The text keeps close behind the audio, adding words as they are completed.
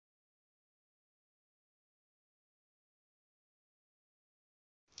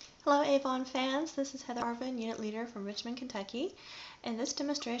Hello Avon fans, this is Heather Arvin, Unit Leader from Richmond, Kentucky, and this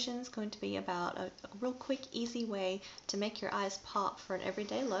demonstration is going to be about a real quick, easy way to make your eyes pop for an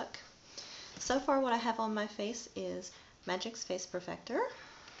everyday look. So far what I have on my face is Magic's Face Perfector,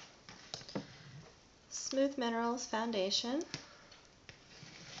 Smooth Minerals Foundation,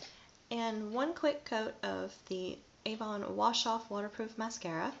 and one quick coat of the Avon Wash Off Waterproof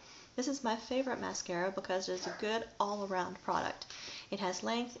Mascara. This is my favorite mascara because it's a good all-around product. It has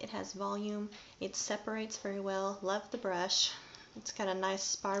length, it has volume, it separates very well. Love the brush. It's got a nice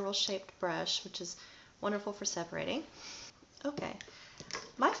spiral shaped brush, which is wonderful for separating. Okay,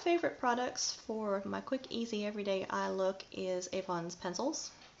 my favorite products for my quick, easy, everyday eye look is Avon's pencils.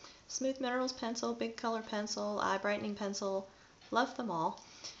 Smooth Minerals pencil, Big Color pencil, Eye Brightening pencil, love them all.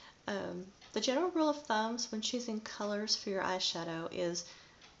 The general rule of thumbs when choosing colors for your eyeshadow is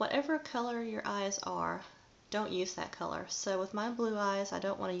whatever color your eyes are, don't use that color. So with my blue eyes, I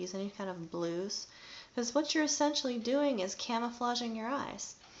don't want to use any kind of blues, because what you're essentially doing is camouflaging your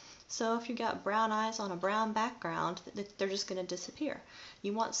eyes. So if you got brown eyes on a brown background, they're just going to disappear.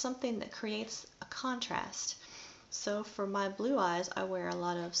 You want something that creates a contrast. So for my blue eyes, I wear a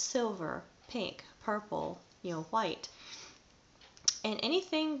lot of silver, pink, purple, white. And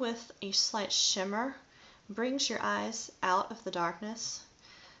anything with a slight shimmer brings your eyes out of the darkness.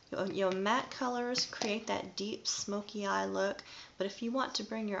 Matte colors create that deep smoky eye look, but if you want to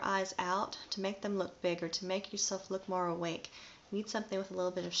bring your eyes out, to make them look bigger, to make yourself look more awake, you need something with a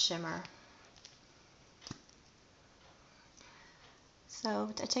little bit of shimmer. So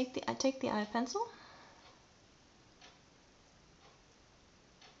I take the eye pencil,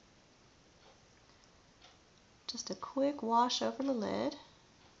 just a quick wash over the lid,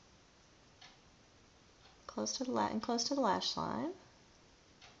 close to the lash line.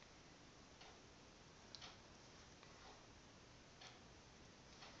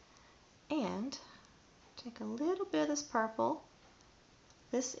 And take a little bit of this purple.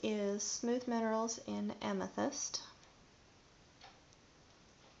 This is Smooth Minerals in Amethyst.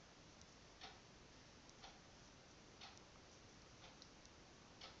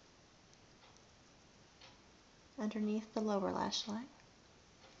 Underneath the lower lash line.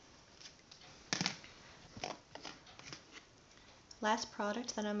 Last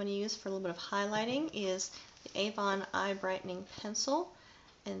product that I'm going to use for a little bit of highlighting is the Avon Eye Brightening Pencil,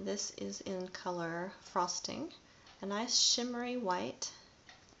 and this is in color Frosting, a nice shimmery white.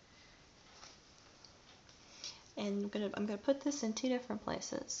 And I'm gonna put this in two different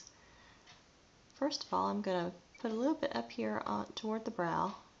places. First of all, I'm gonna put a little bit up here toward the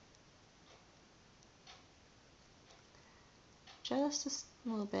brow, just a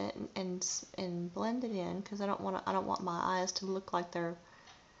little bit, and blend it in, because I don't want my eyes to look like they're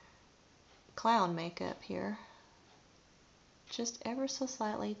clown makeup here. Just ever so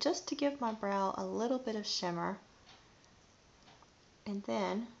slightly, just to give my brow a little bit of shimmer. And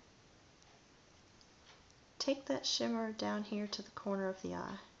then take that shimmer down here to the corner of the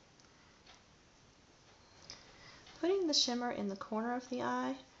eye. Putting the shimmer in the corner of the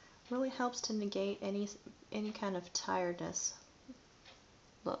eye really helps to negate any kind of tiredness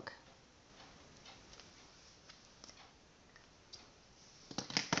look.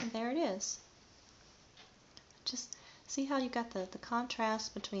 And there it is. Just see how you got the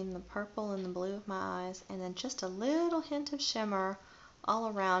contrast between the purple and the blue of my eyes, and then just a little hint of shimmer all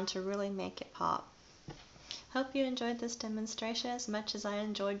around to really make it pop. Hope you enjoyed this demonstration as much as I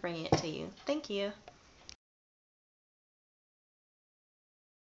enjoyed bringing it to you. Thank you.